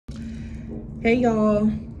Hey y'all,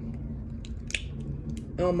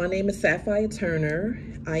 my name is Sapphire Turner.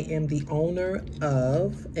 I am the owner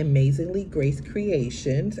of Amazingly Grace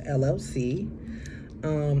Creations, LLC.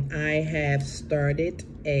 I have started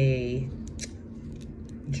a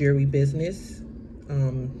jewelry business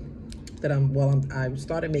I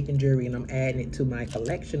started making jewelry and I'm adding it to my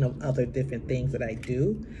collection of other different things that I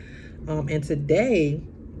do. And today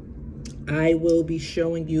I will be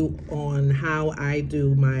showing you on how I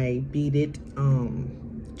do my beaded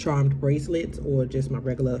charmed bracelets, or just my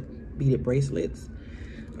regular beaded bracelets.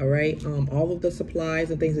 All right, all of the supplies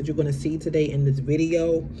and things that you're going to see today in this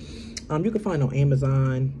video, you can find on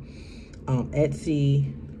Amazon,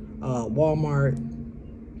 Etsy, Walmart.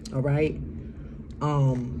 All right.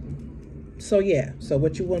 So yeah, so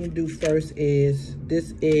what you want to do first is,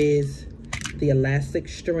 this is the elastic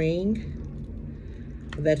string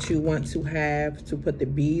that you want to have to put the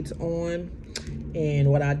beads on.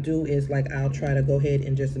 And what I do is, like, I'll try to go ahead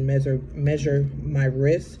and just measure my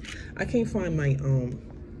wrist. I can't find my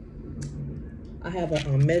I have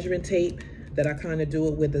a measuring tape that I kind of do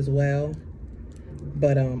it with as well,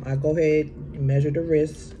 but I go ahead and measure the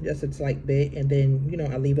wrist just a slight bit, and then, you know,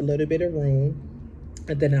 I leave a little bit of room,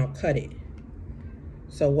 and then I'll cut it.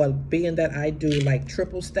 So being that I do like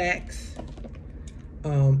triple stacks,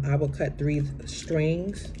 I will cut three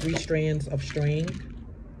strands of string.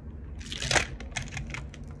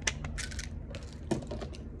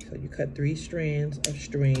 So you cut 3 strands of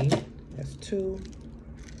string. That's 2.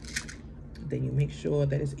 Then you make sure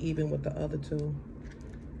that it's even with the other 2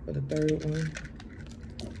 for the 3rd one.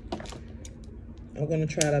 I'm gonna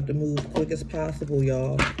try to move quick as possible,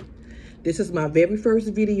 y'all. This is my very first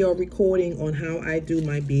video recording on how I do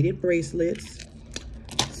my beaded bracelets.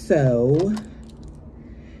 So,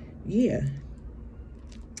 yeah.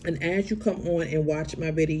 And as you come on and watch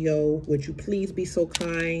my video, would you please be so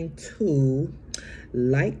kind to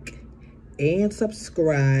like and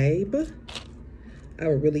subscribe? I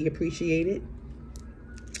would really appreciate it.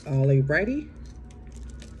 Alrighty.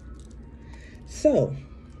 So,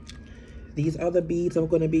 these are the beads I'm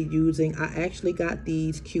going to be using. I actually got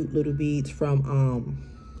these cute little beads from,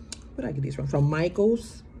 where did I get these from? From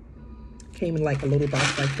Michael's. Came in like a little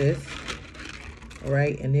box like this. All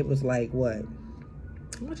right, and it was like, what?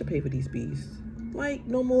 How much I pay for these beads? Like,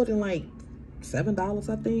 no more than like $7,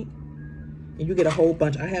 I think. And you get a whole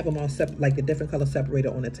bunch. I have them all like the different color separated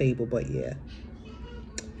on the table, but yeah.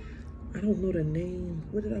 I don't know the name.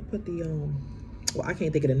 Where did I put the, well, I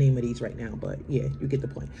can't think of the name of these right now, but yeah, you get the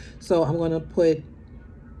point. So I'm gonna put,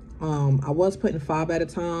 I was putting 5 at a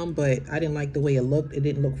time, but I didn't like the way it looked. It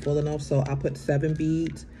didn't look full enough, so I put 7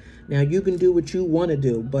 beads. Now you can do what you want to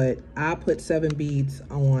do, but I put 7 beads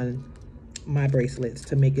on my bracelets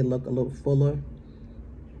to make it look a little fuller.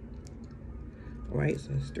 All right,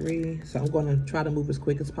 so it's 3. So I'm gonna try to move as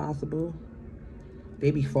quick as possible.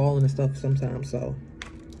 They be falling and stuff sometimes, so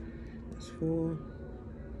that's 4.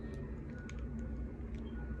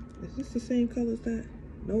 Is this the same color as that?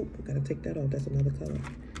 Nope, I gotta take that off. That's another color.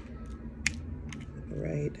 All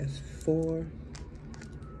right, that's 4,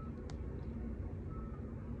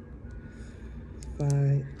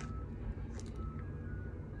 5,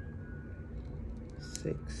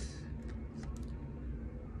 6,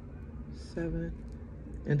 7.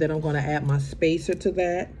 And then I'm gonna add my spacer to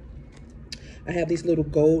that. I have these little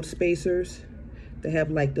gold spacers. They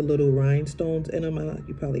have like the little rhinestones in them.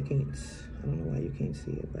 You probably can't, I don't know why you can't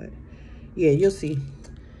see it, but yeah, you'll see.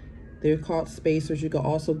 They're called spacers. You can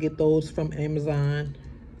also get those from Amazon.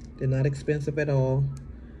 They're not expensive at all.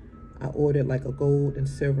 I ordered like a gold and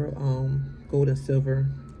silver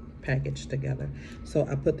package together. So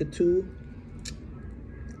I put the 2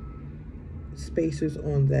 spacers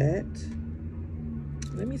on that.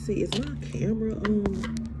 Let me see, is my camera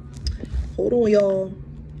on? Hold on, y'all.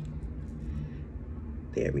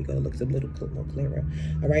 There we go, it looks a little more clearer.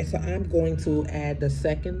 All right, so I'm going to add the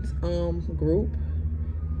second group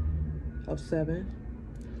of 7.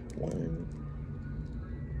 1,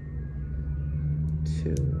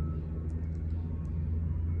 2,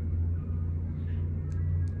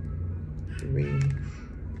 3,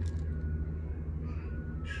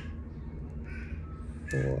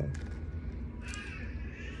 4,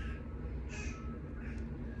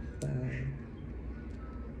 5,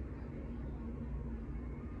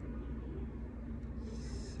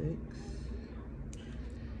 6,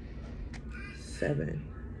 7.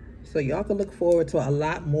 So y'all can look forward to a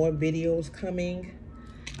lot more videos coming.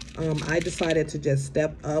 I decided to just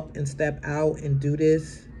step up and step out and do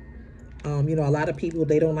this. You know, a lot of people,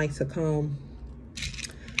 they don't like to come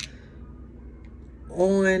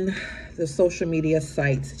on the social media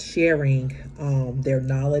sites sharing their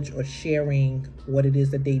knowledge or sharing what it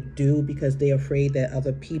is that they do because they're afraid that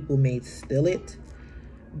other people may steal it.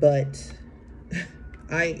 But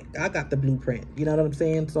I got the blueprint, you know what I'm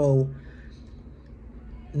saying? So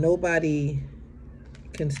nobody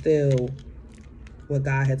can steal what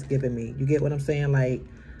God has given me. You get what I'm saying? Like,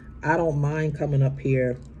 I don't mind coming up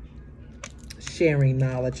here sharing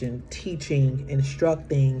knowledge and teaching,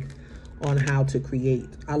 instructing on how to create.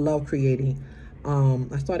 I love creating.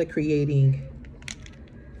 I started creating,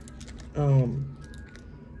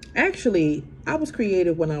 actually, I was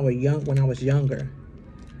creative when I was younger.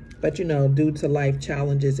 But, you know, due to life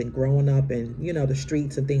challenges and growing up and, you know, the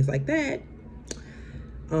streets and things like that,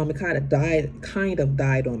 it kind of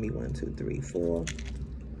died on me. 1, 2, 3, 4.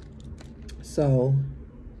 So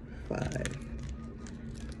 5,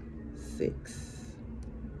 6,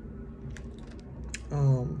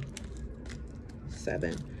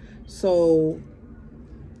 7. So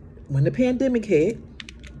when the pandemic hit,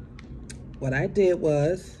 what I did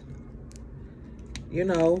was, you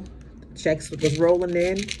know, checks was rolling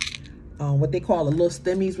in. What they call a little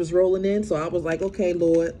stimmies was rolling in. So I was like, okay,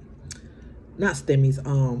 Lord, not stimmies.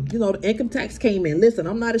 You know, the income tax came in. Listen,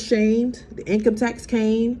 I'm not ashamed. The income tax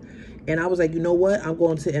came, and I was like, you know what? I'm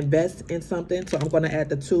going to invest in something. So I'm going to add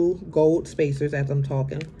the 2 gold spacers as I'm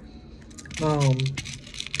talking.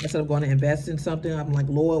 I said I'm going to invest in something. I'm like,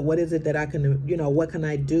 Lord, what is it that I can, you know, what can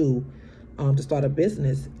I do to start a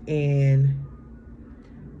business? And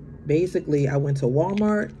basically, I went to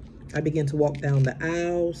Walmart. I began to walk down the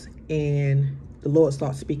aisles, and the Lord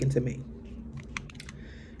started speaking to me.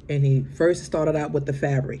 And he first started out with the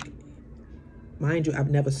fabric. Mind you, I've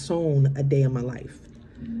never sewn a day in my life.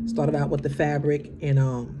 Started out with the fabric, and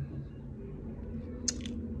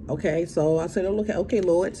okay, so I said, okay,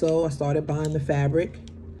 Lord. So I started buying the fabric,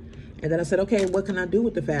 and then I said, okay, what can I do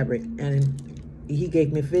with the fabric? And he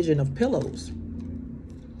gave me a vision of pillows.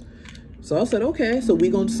 So I said, okay, so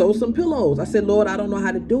we're going to sew some pillows. I said, Lord, I don't know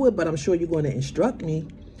how to do it, but I'm sure you're going to instruct me.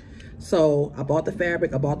 So I bought the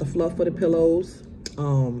fabric. I bought the fluff for the pillows.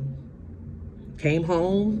 Came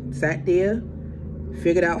home, sat there,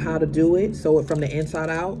 figured out how to do it. Sew it from the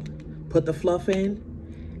inside out, put the fluff in.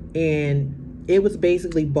 And it was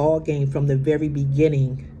basically ball game from the very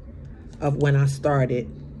beginning of when I started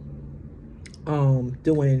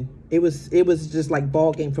doing it was just like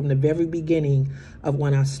ball game from the very beginning of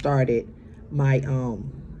when I started my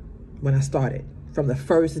from the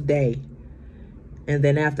first day. And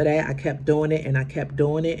then after that, I kept doing it, and I kept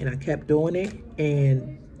doing it, and I kept doing it,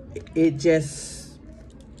 and it just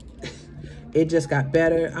got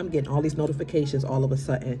better. I'm getting all these notifications all of a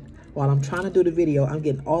sudden while I'm trying to do the video. I'm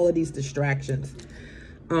getting all of these distractions.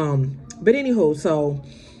 But anywho, so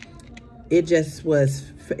it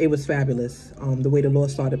was fabulous. The way the Lord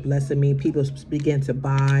started blessing me, people began to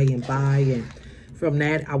buy, and from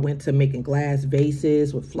that I went to making glass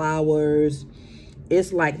vases with flowers.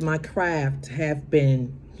 It's like my craft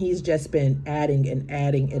he's just been adding and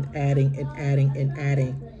adding and adding and adding and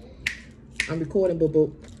adding. I'm recording, boo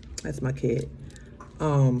boo. That's my kid.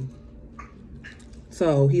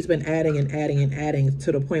 So he's been adding and adding and adding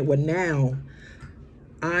to the point where now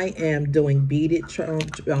I am doing beaded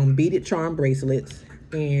charm bracelets,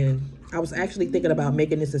 and I was actually thinking about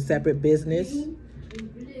making this a separate business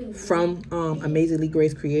from Amazingly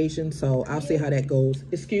Grace Creation. So I'll see how that goes.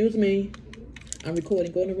 Excuse me, I'm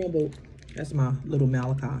recording. Go in the room, boo. That's my little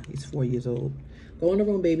Malachi. He's 4 years old. Go in the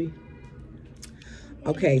room, baby.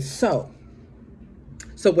 Okay, so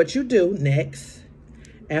what you do next,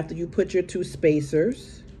 after you put your 2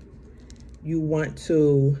 spacers, you want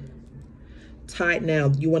to tie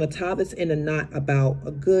this in a knot about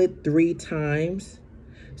a good 3 times,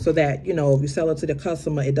 so that, you know, if you sell it to the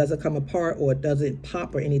customer, it doesn't come apart or it doesn't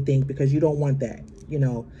pop or anything, because you don't want that. You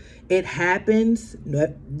know, it happens.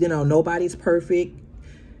 You know, nobody's perfect.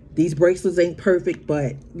 These bracelets ain't perfect,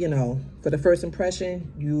 but, you know, for the first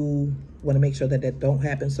impression, you want to make sure that don't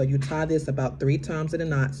happen. So you tie this about 3 times in a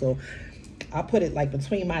knot. So I put it like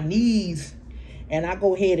between my knees, and I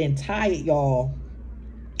go ahead and tie it, y'all,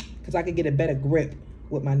 because I could get a better grip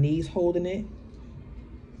with my knees holding it.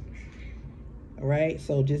 All right,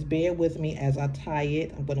 so just bear with me as I tie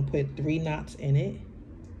it. I'm going to put 3 knots in it.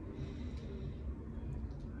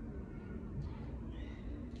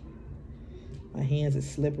 My hands are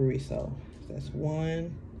slippery, so that's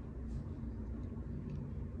 1,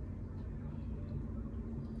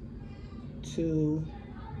 2,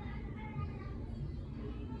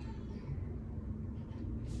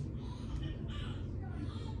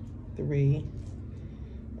 3.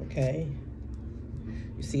 Okay,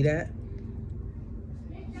 you see that,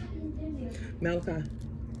 Malachi?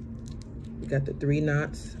 Got the 3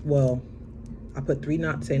 knots. Well, I put 3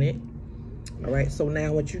 knots in it. All right, so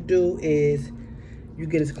now what you do is you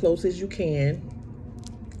get as close as you can,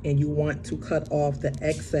 and you want to cut off the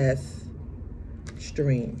excess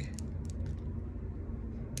string.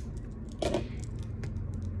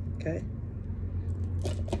 Okay.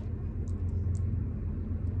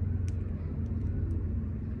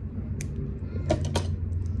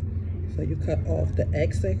 So you cut off the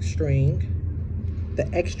excess string, the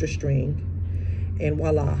extra string, and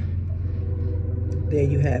voila, there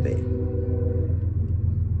you have it.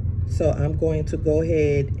 So I'm going to go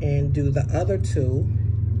ahead and do the other 2,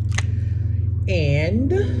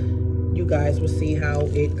 and you guys will see how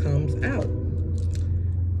it comes out.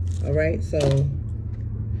 All right, so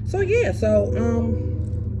yeah,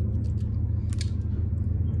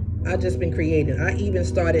 I just been creating. I even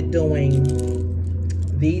started doing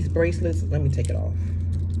these bracelets. Let me take it off.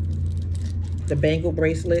 The bangle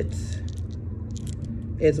bracelets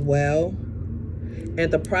as well.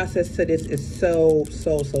 And the process to this is so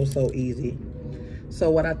easy. So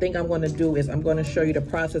what I think I'm going to do is I'm going to show you the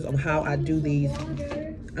process of how I do these.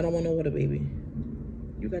 I don't want no water, baby.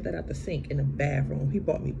 You got that out the sink in the bathroom. He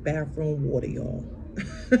bought me bathroom water, y'all.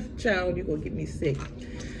 Child, you're going to get me sick.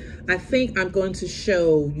 I think I'm going to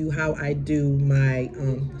show you how I do my,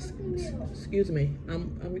 excuse me,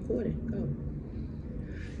 I'm recording, go.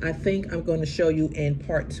 I think I'm going to show you in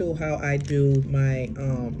part 2 how I do my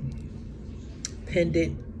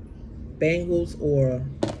pendant bangles or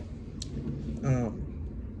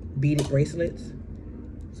beaded bracelets.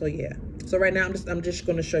 So yeah, so right now I'm just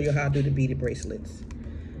going to show you how I do the beaded bracelets,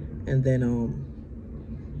 and then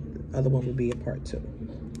the other one will be a part 2.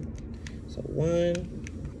 So 1,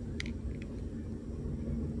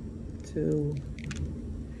 2,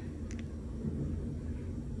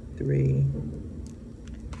 3.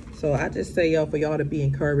 So I just say, y'all, for y'all to be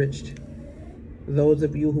encouraged. Those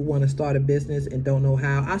of you who want to start a business and don't know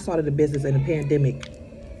how. I started a business in the pandemic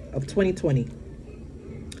of 2020.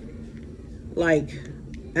 Like,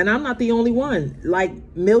 and I'm not the only one. Like,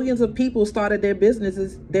 millions of people started their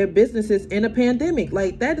businesses in a pandemic.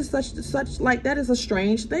 Like, that is that is a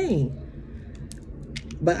strange thing.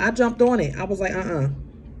 But I jumped on it. I was like, 1,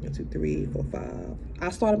 2, 3, 4, 5. I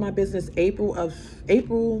started my business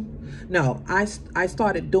No, I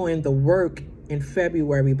started doing the work in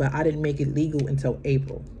February, but I didn't make it legal until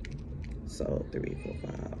April. So 3, 4,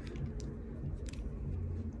 5,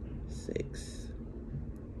 6,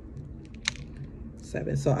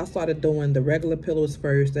 7. So I started doing the regular pillows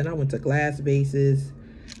first. Then I went to glass vases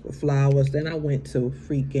with flowers. Then I went to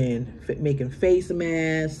making face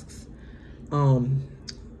masks, bow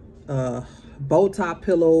top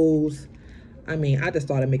pillows. I mean, I just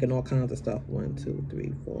started making all kinds of stuff. 1, 2,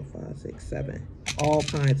 3, 4, 5, 6, 7. All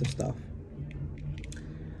kinds of stuff.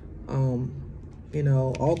 You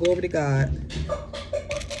know, all glory to God.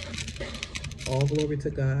 All glory to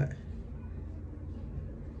God.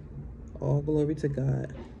 All glory to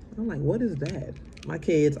God. I'm like, what is that? My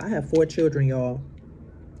kids, I have 4 children, y'all.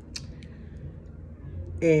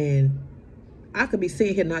 And I could be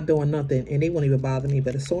sitting here not doing nothing and they won't even bother me.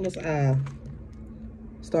 But as soon as I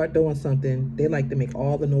start doing something, they like to make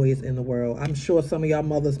all the noise in the world. I'm sure some of y'all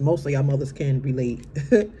mothers, most of y'all mothers can relate.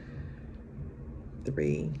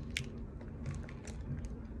 3,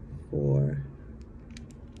 4,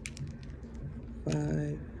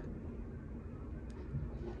 5,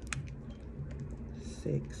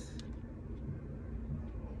 6,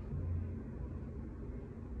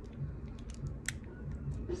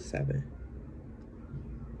 7.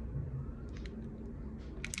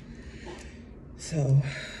 So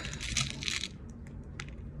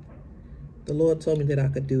the Lord told me that I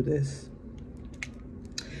could do this.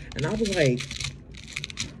 And I was like,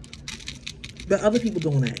 but other people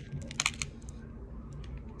doing that.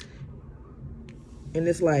 And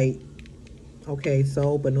it's like, okay,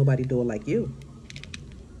 so, but nobody do it like you.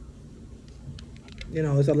 You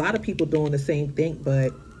know, there's a lot of people doing the same thing,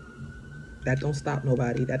 but that don't stop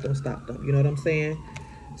nobody. That don't stop them. You know what I'm saying?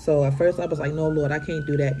 So at first I was like, no, Lord, I can't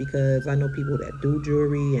do that because I know people that do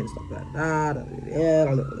jewelry and stuff like that. And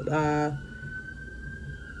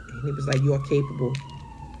he was like, you are capable.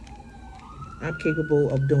 I'm capable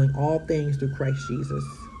of doing all things through Christ Jesus.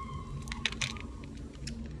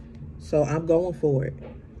 So I'm going for it.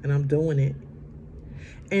 And I'm doing it.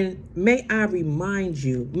 And may I remind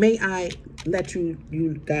you, may I let you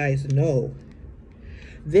guys know,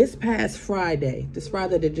 this past Friday, this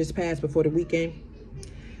Friday that just passed before the weekend,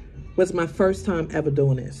 was my first time ever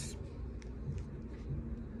doing this.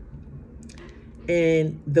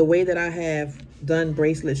 And the way that I have done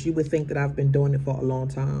bracelets, you would think that I've been doing it for a long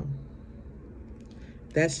time.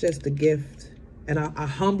 That's just the gift. And I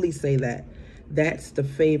humbly say that. That's the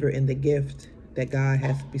favor and the gift that God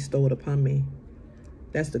has bestowed upon me.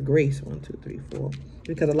 That's the grace. 1, 2, 3, 4.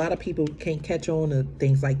 Because a lot of people can't catch on to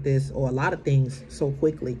things like this, or a lot of things so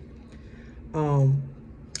quickly.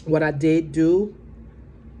 What I did do,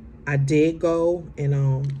 I did go and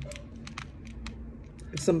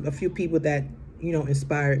a few people that, you know,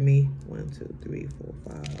 inspired me. 1, 2, 3, 4,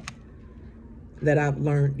 5. That I've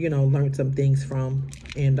learned, you know, learned some things from.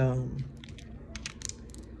 And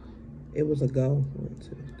it was a go. 1,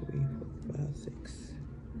 2, 3, 4, 5, 6,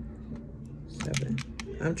 7.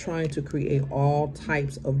 I'm trying to create all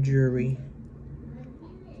types of jewelry,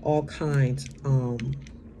 all kinds. I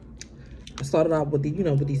started out with the, you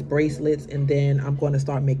know, with these bracelets, and then I'm going to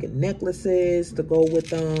start making necklaces to go with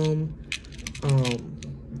them.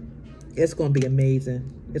 It's going to be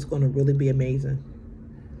amazing. It's going to really be amazing.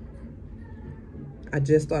 I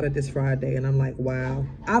just started this Friday, and I'm like, wow.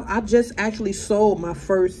 I just actually sold my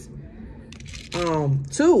first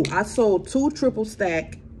two. I sold 2 triple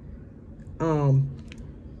stack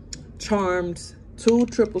charms, 2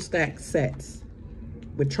 triple stack sets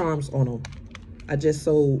with charms on them. I just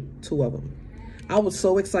sold 2 of them. I was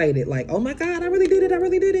so excited, like, oh my God, I really did it. I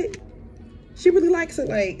really did it. She really likes it.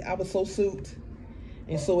 Like, I was so souped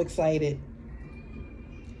and so excited.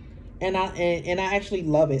 And I actually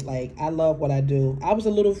love it. Like, I love what I do. I was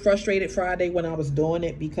a little frustrated Friday when I was doing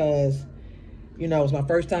it because, you know, it was my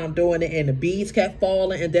first time doing it and the beads kept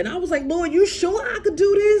falling. And then I was like, Lord, you sure I could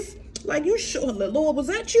do this? Like, you sure? Lord, was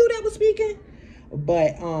that you that was speaking?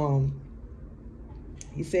 But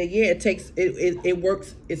he said, yeah, it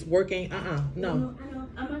works. It's working. No. I know.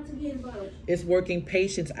 I'm about to get about it. It's working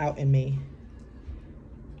patience out in me.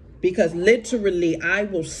 Because literally, I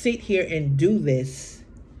will sit here and do this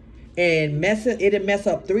and it'll mess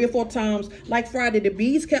up 3 or 4 times. Like Friday, the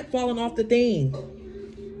beads kept falling off the thing.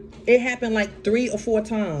 It happened like 3 or 4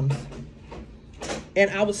 times. And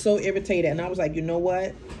I was so irritated. And I was like, you know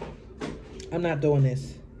what? I'm not doing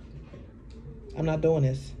this. I'm not doing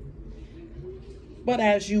this. But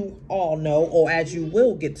as you all know, or as you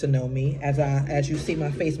will get to know me, as you see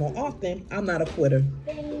my face more often, I'm not a quitter.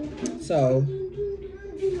 So,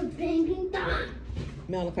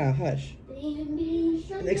 Malachi, hush.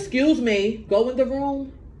 Excuse me. Go in the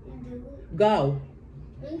room. Go.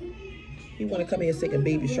 You want to come here and stick a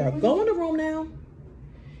baby shark? Go in the room now.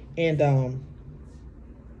 And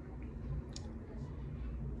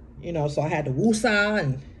you know, so I had to woosah,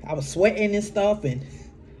 and I was sweating and stuff, and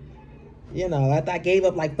you know, I gave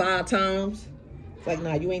up like 5 times. It's like,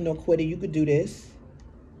 nah, you ain't no quitter. You could do this,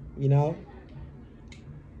 you know.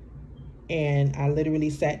 And I literally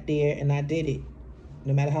sat there and I did it.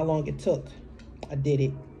 No matter how long it took, I did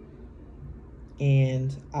it.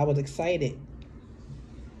 And I was excited.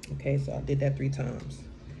 Okay, so I did that 3 times.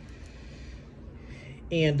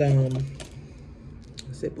 And I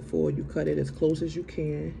said before, you cut it as close as you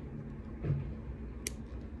can.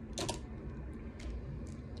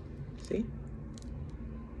 See?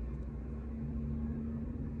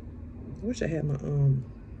 I wish I had my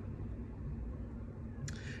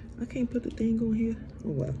I can't put the thing on here. Oh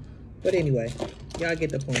well. But anyway, y'all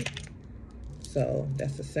get the point. So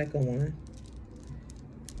that's the second one.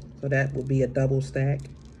 So that will be a double stack.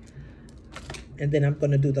 And then I'm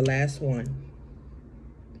gonna do the last one,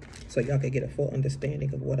 so y'all can get a full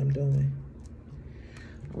understanding of what I'm doing.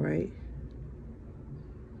 All right.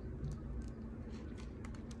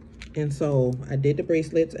 And so I did the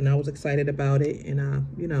bracelets and I was excited about it. And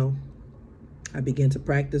you know, I began to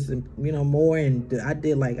practice and, you know, more. And I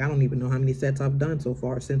did like, I don't even know how many sets I've done so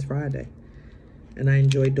far since Friday. And I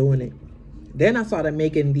enjoyed doing it. Then I started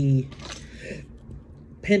making the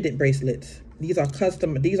pendant bracelets. These are the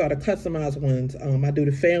customized ones. I do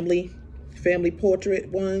the family portrait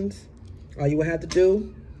ones. All you would have to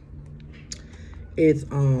do is,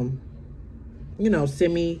 you know,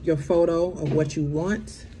 send me your photo of what you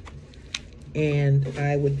want, and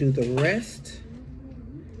I would do the rest.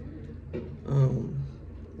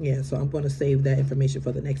 Yeah, so I'm going to save that information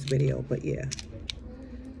for the next video. But yeah,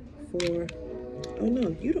 4. Oh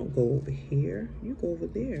no, you don't go over here. You go over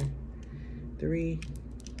there. 3,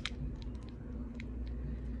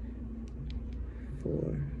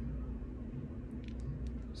 4.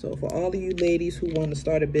 So for all of you ladies who want to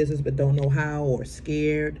start a business but don't know how or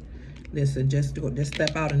scared, listen, just do it. Just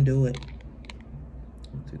step out and do it.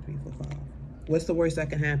 1, 2, 3, 4, 5. What's the worst that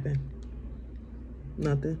can happen?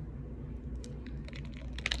 Nothing.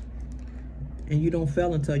 And you don't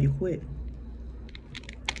fail until you quit.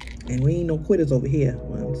 And we ain't no quitters over here.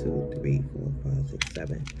 1, 2, 3, 4, 5, 6,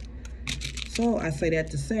 7. So I say that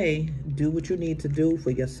to say, do what you need to do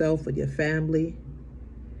for yourself, for your family.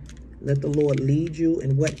 Let the Lord lead you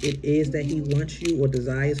in what it is that he wants you or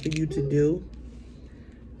desires for you to do.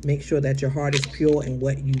 Make sure that your heart is pure in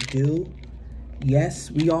what you do. Yes,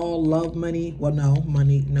 we all love money. Well, no,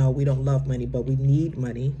 we don't love money, but we need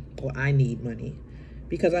money, or I need money,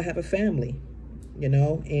 because I have a family, you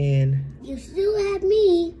know, and... You still have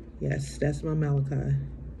me. Yes, that's my Malachi.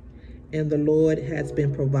 And the Lord has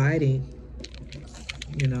been providing,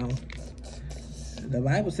 you know. The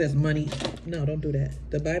Bible says money... No, don't do that.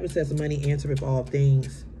 The Bible says money answereth all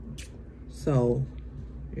things. So,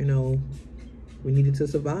 you know, we needed to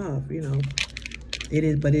survive, you know. It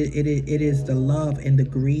is, but it is the love and the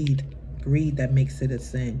greed that makes it a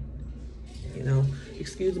sin, you know.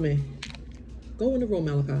 Excuse me. Go in the room,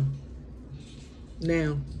 Malachi.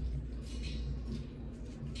 Now.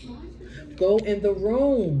 Go in the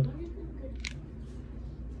room.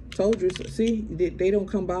 Told you. See, they don't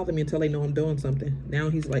come bother me until they know I'm doing something. Now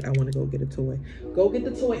he's like, I want to go get a toy. Go get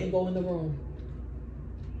the toy and go in the room.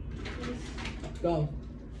 Go.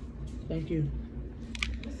 Thank you.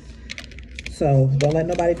 So don't let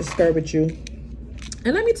nobody discourage you.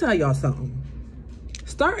 And let me tell y'all something.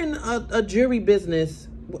 Starting a jewelry business,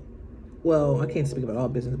 well, I can't speak about all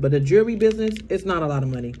business, but a jewelry business, it's not a lot of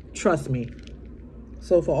money. Trust me.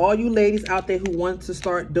 So for all you ladies out there who want to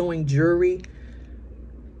start doing jewelry,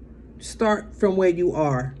 start from where you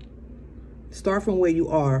are. Start from where you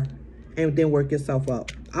are and then work yourself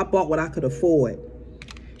up. I bought what I could afford.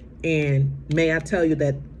 And may I tell you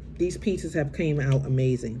that these pieces have came out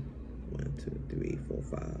amazing. 1, 2, 3, 4,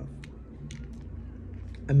 5.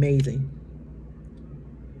 Amazing.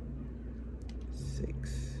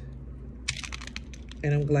 6.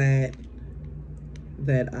 And I'm glad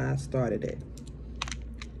that I started it.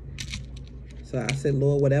 So I said,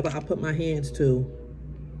 Lord, whatever I put my hands to,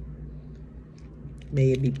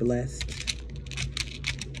 may it be blessed.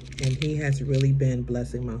 And he has really been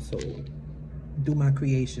blessing my soul through my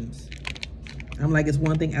creations. I'm like, it's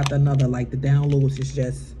one thing after another. Like the downloads is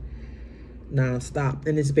just non-stop.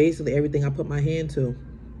 And it's basically everything I put my hand to,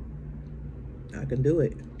 I can do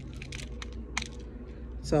it.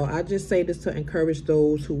 So I just say this to encourage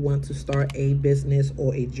those who want to start a business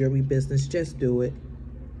or a jewelry business. Just do it.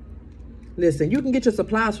 Listen, you can get your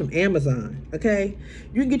supplies from Amazon, okay?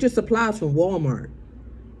 You can get your supplies from Walmart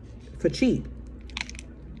for cheap.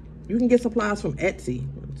 You can get supplies from Etsy.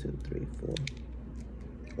 1, 2, 3, 4.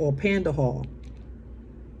 Or Panda Hall.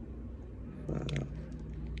 5,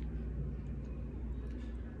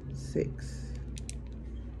 6,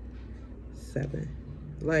 7.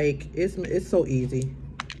 Like, it's so easy.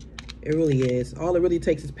 It really is. All it really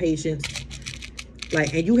takes is patience.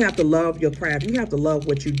 Like, and you have to love your craft. You have to love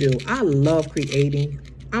what you do. I love creating.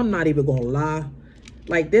 I'm not even gonna lie.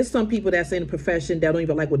 Like, there's some people that's in the profession that don't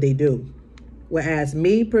even like what they do. Whereas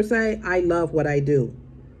me, per se, I love what I do.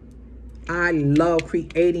 I love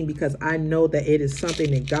creating because I know that it is something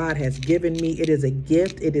that God has given me. It is a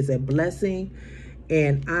gift. It is a blessing.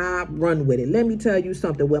 And I run with it. Let me tell you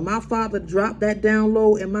something. When my Father dropped that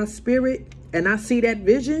download in my spirit and I see that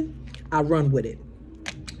vision, I run with it.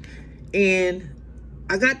 And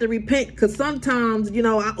I got to repent because sometimes, you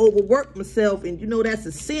know, I overwork myself and, you know, that's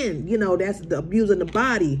a sin. You know, that's the abusing the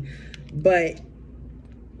body. But,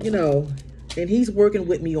 you know, and he's working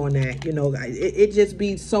with me on that. You know, it just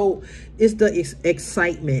be so, it's the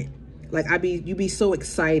excitement. Like you be so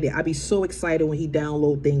excited. I be so excited when he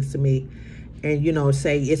download things to me and, you know,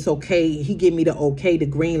 say it's okay. He give me the okay, the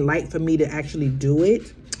green light for me to actually do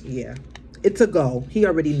it. Yeah, it's a go. He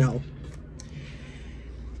already know.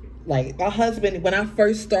 Like my husband, when I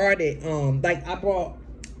first started, like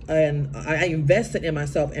I invested in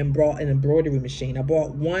myself and brought an embroidery machine. I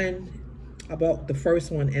bought the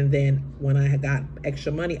first one, and then when I had got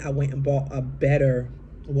extra money, I went and bought a better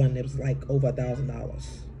one that was like over $1,000.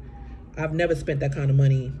 I've never spent that kind of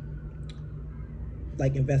money,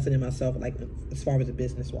 like investing in myself, like as far as a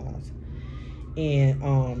business wise. And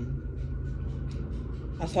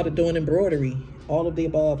I started doing embroidery, all of the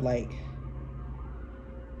above, like.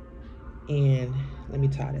 And let me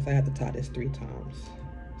tie this. I have to tie this 3 times.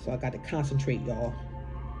 So I got to concentrate, y'all.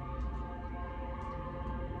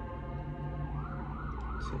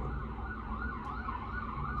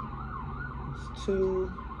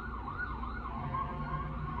 2.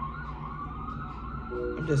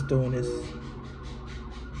 I'm just doing this.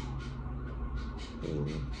 2,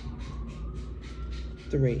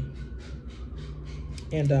 3.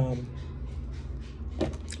 And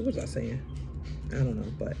what was I saying? I don't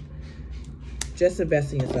know, but just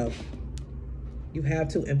invest in yourself. You have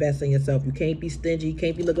to invest in yourself. You can't be stingy. You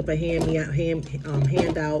can't be looking for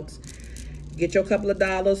handouts. Get your couple of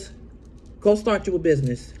dollars. Go start you a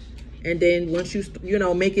business. And then once you, you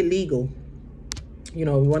know, make it legal. You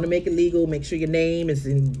know, you want to make it legal, make sure your name is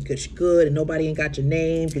in good and nobody ain't got your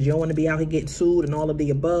name, because you don't want to be out here getting sued and all of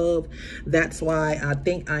the above. That's why I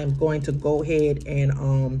think I'm going to go ahead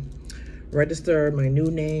and register my new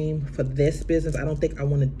name for this business. I don't think I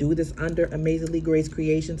want to do this under Amazingly Grace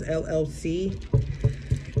Creations LLC,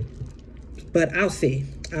 but I'll see.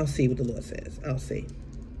 I'll see what the Lord says. I'll see.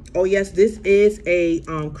 Oh yes, this is a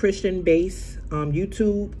Christian-based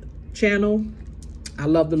YouTube channel. I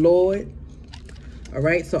love the Lord. All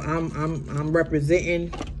right, so I'm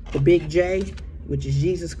representing the big J, which is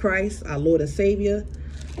Jesus Christ, our Lord and Savior.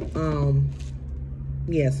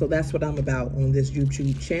 Yeah, so that's what I'm about on this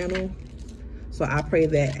YouTube channel. So I pray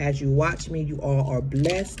that as you watch me, you all are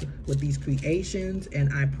blessed with these creations,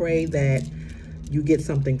 and I pray that you get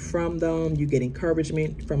something from them. You get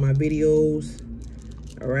encouragement from my videos.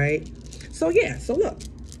 All right. So yeah, so look,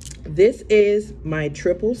 this is my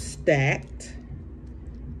triple stacked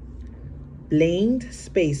blinged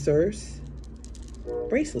spacers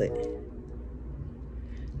bracelet.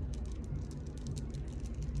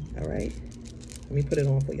 All right, let me put it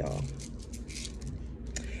on for y'all.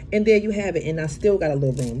 And there you have it. And I still got a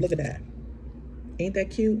little room. Look at that. Ain't that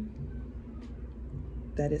cute?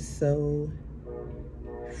 That is so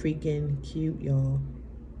freaking cute, y'all.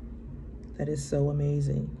 That is so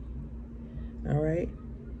amazing. All right.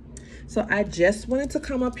 So I just wanted to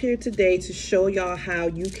come up here today to show y'all how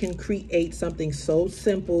you can create something so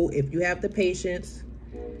simple if you have the patience.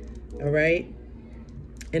 All right.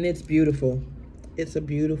 And it's beautiful. It's a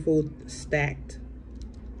beautiful stacked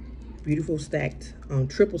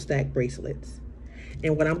triple stack bracelets.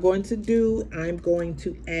 And what I'm going to do, I'm going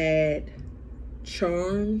to add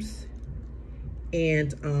charms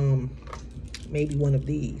and maybe one of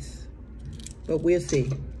these, but we'll see.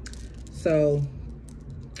 So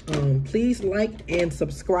please like and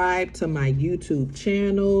subscribe to my YouTube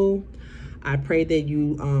channel. I pray that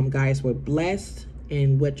you guys were blessed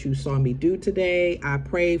in what you saw me do today. I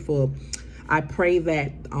pray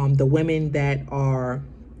that the women that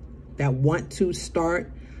want to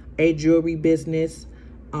start a jewelry business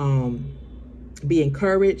be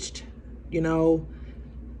encouraged. You know,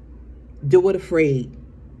 do it afraid.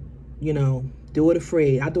 You know, do it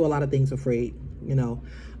afraid. I do a lot of things afraid, you know.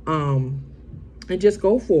 And just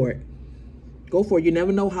go for it. Go for it. You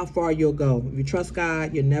never know how far you'll go. If you trust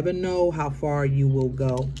God, you never know how far you will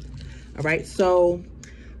go. All right. So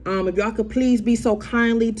if y'all could please be so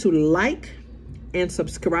kindly to like and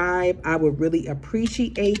subscribe, I would really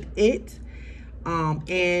appreciate it.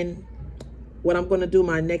 And what I'm going to do,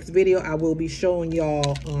 my next video, I will be showing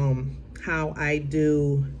y'all how I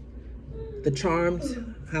do the charms,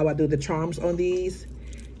 on these,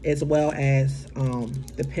 as well as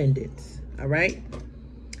the pendants. All right.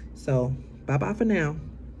 So bye-bye for now.